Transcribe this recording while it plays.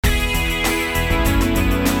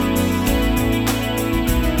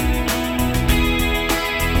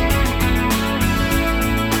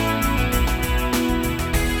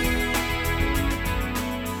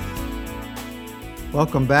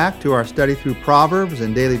Welcome back to our study through Proverbs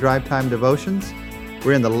and Daily Drive Time Devotions.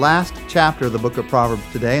 We're in the last chapter of the book of Proverbs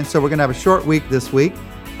today, and so we're going to have a short week this week.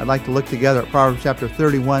 I'd like to look together at Proverbs chapter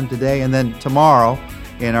 31 today, and then tomorrow,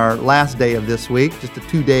 in our last day of this week, just a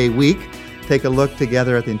 2-day week, take a look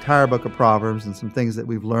together at the entire book of Proverbs and some things that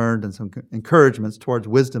we've learned and some encouragements towards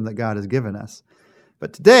wisdom that God has given us.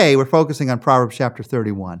 But today, we're focusing on Proverbs chapter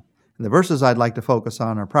 31. And the verses I'd like to focus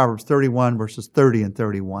on are Proverbs 31, verses 30 and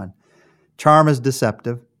 31. Charm is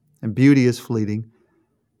deceptive, and beauty is fleeting,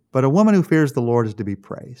 but a woman who fears the Lord is to be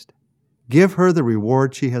praised. Give her the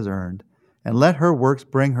reward she has earned, and let her works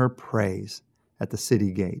bring her praise at the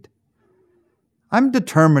city gate. I'm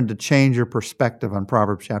determined to change your perspective on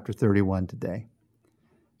Proverbs chapter 31 today.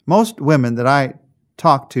 Most women that I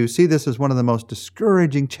talk to see this as one of the most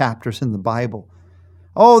discouraging chapters in the Bible.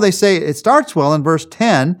 Oh, they say it starts well in verse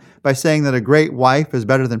 10 by saying that a great wife is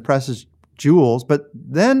better than precious jewels, but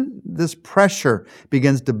then this pressure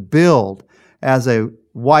begins to build as a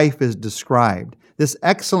wife is described. This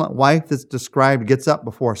excellent wife that's described gets up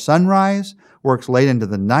before sunrise, works late into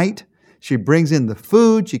the night. She brings in the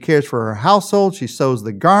food. She cares for her household. She sews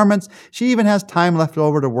the garments. She even has time left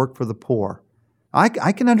over to work for the poor. I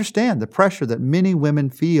can understand the pressure that many women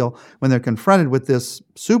feel when they're confronted with this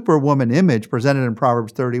superwoman image presented in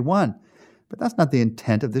Proverbs 31. But that's not the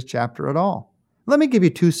intent of this chapter at all. Let me give you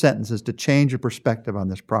 2 sentences to change your perspective on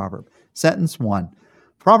this proverb. Sentence 1.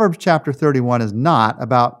 Proverbs chapter 31 is not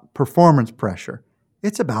about performance pressure.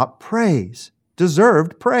 It's about praise,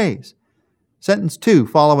 deserved praise. Sentence 2,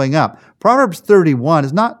 following up. Proverbs 31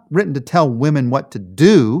 is not written to tell women what to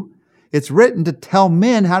do. It's written to tell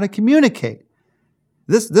men how to communicate.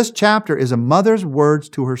 This chapter is a mother's words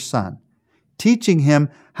to her son, teaching him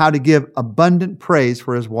how to give abundant praise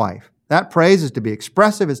for his wife. That praise is to be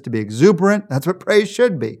expressive, it's to be exuberant. That's what praise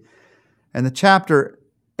should be. And the chapter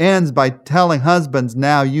ends by telling husbands,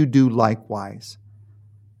 now you do likewise.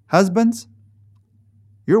 Husbands,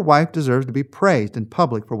 your wife deserves to be praised in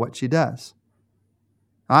public for what she does.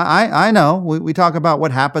 I know we talk about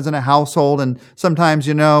what happens in a household, and sometimes,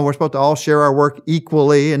 we're supposed to all share our work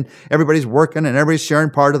equally, and everybody's working and everybody's sharing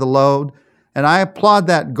part of the load. And I applaud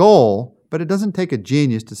that goal, but it doesn't take a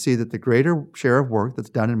genius to see that the greater share of work that's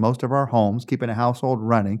done in most of our homes, keeping a household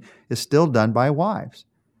running, is still done by wives.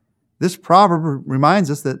 This proverb reminds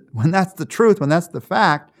us that when that's the truth, when that's the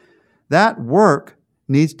fact, that work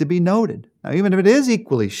needs to be noted. Now, even if it is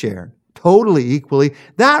equally shared, totally equally,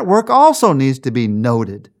 that work also needs to be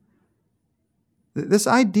noted. This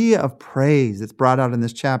idea of praise that's brought out in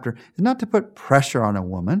this chapter is not to put pressure on a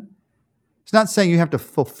woman. It's not saying you have to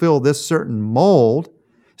fulfill this certain mold.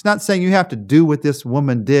 It's not saying you have to do what this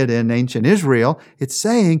woman did in ancient Israel. It's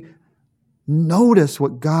saying, notice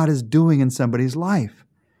what God is doing in somebody's life.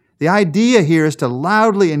 The idea here is to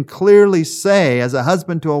loudly and clearly say, as a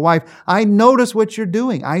husband to a wife, I notice what you're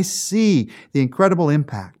doing. I see the incredible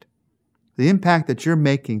impact that you're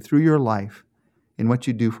making through your life in what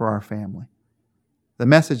you do for our family. The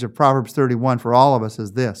message of Proverbs 31 for all of us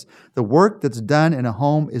is this: the work that's done in a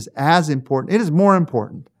home is as important, it is more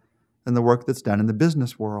important than the work that's done in the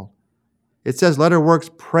business world. It says, let her works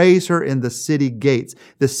praise her in the city gates.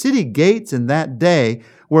 The city gates in that day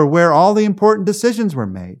were where all the important decisions were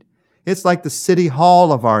made. It's like the city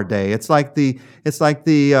hall of our day. It's like the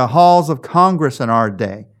halls of Congress in our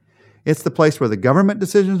day. It's the place where the government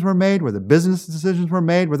decisions were made, where the business decisions were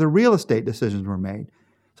made, where the real estate decisions were made.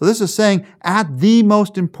 So this is saying at the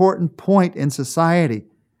most important point in society,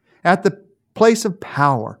 at the place of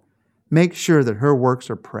power, make sure that her works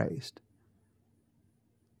are praised.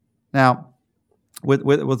 Now, with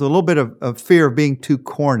a little bit of fear of being too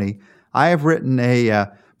corny, I have written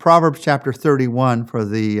a Proverbs chapter 31 for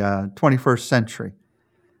the 21st century.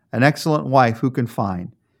 An excellent wife who can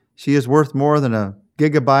find. She is worth more than a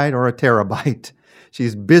gigabyte or a terabyte.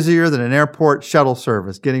 She's busier than an airport shuttle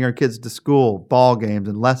service, getting her kids to school, ball games,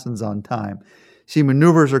 and lessons on time. She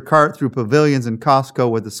maneuvers her cart through pavilions in Costco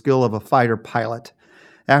with the skill of a fighter pilot.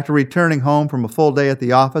 After returning home from a full day at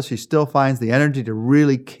the office, she still finds the energy to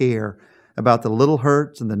really care about the little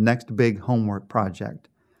hurts and the next big homework project.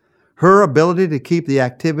 Her ability to keep the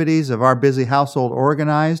activities of our busy household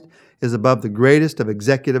organized is above the greatest of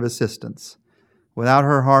executive assistants. Without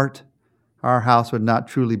her heart, our house would not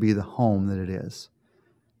truly be the home that it is.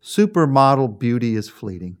 Supermodel beauty is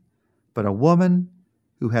fleeting, but a woman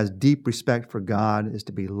who has deep respect for God is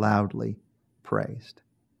to be loudly praised.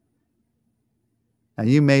 Now,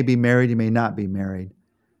 you may be married, you may not be married,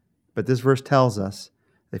 but this verse tells us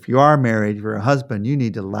if you are married, if you're a husband, you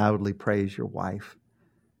need to loudly praise your wife.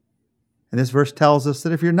 And this verse tells us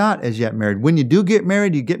that if you're not as yet married, when you do get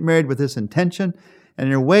married, you get married with this intention, And in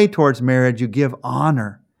your way towards marriage, you give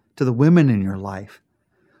honor to the women in your life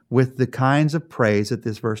with the kinds of praise that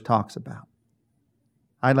this verse talks about.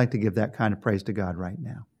 I'd like to give that kind of praise to God right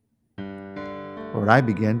now. Lord, I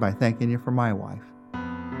begin by thanking you for my wife,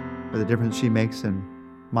 for the difference she makes in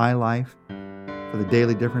my life, for the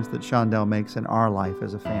daily difference that Shondell makes in our life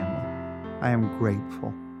as a family. I am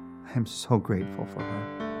grateful. I am so grateful for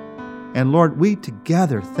her. And Lord, we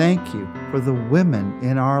together thank you for the women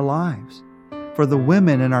in our lives, for the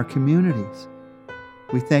women in our communities.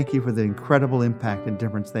 We thank you for the incredible impact and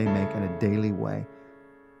difference they make in a daily way.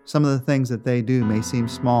 Some of the things that they do may seem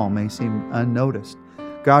small, may seem unnoticed.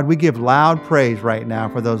 God, we give loud praise right now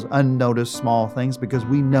for those unnoticed small things because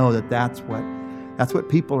we know that that's what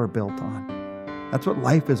people are built on. That's what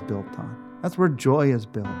life is built on. That's where joy is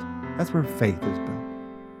built. That's where faith is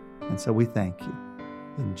built. And so we thank you.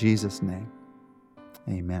 In Jesus' name,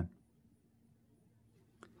 amen.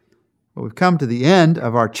 Well, we've come to the end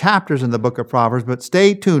of our chapters in the book of Proverbs, but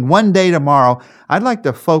stay tuned. One day tomorrow, I'd like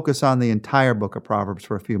to focus on the entire book of Proverbs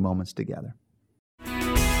for a few moments together.